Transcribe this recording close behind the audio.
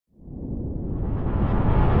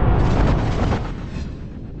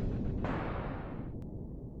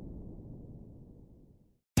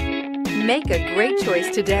Make a great choice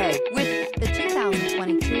today with the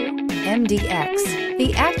 2022 MDX.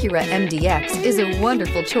 The Acura MDX is a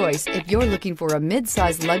wonderful choice if you're looking for a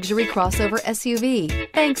mid-size luxury crossover SUV.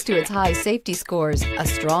 Thanks to its high safety scores, a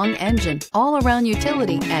strong engine, all-around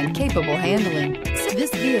utility, and capable handling,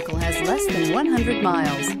 this vehicle has less than 100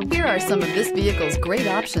 miles. Here are some of this vehicle's great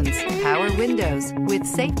options: power windows with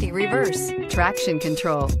safety reverse, traction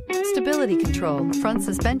control, stability control, front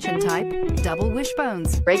suspension type, double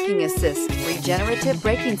wishbones, braking assist, regenerative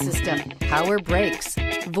braking system, power brakes,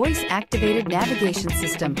 voice-activated navigation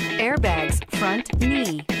system, airbags, front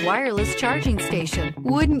knee, wireless charging station.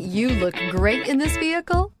 Wouldn't you look great in this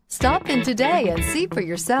vehicle? Stop in today and see for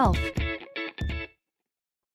yourself.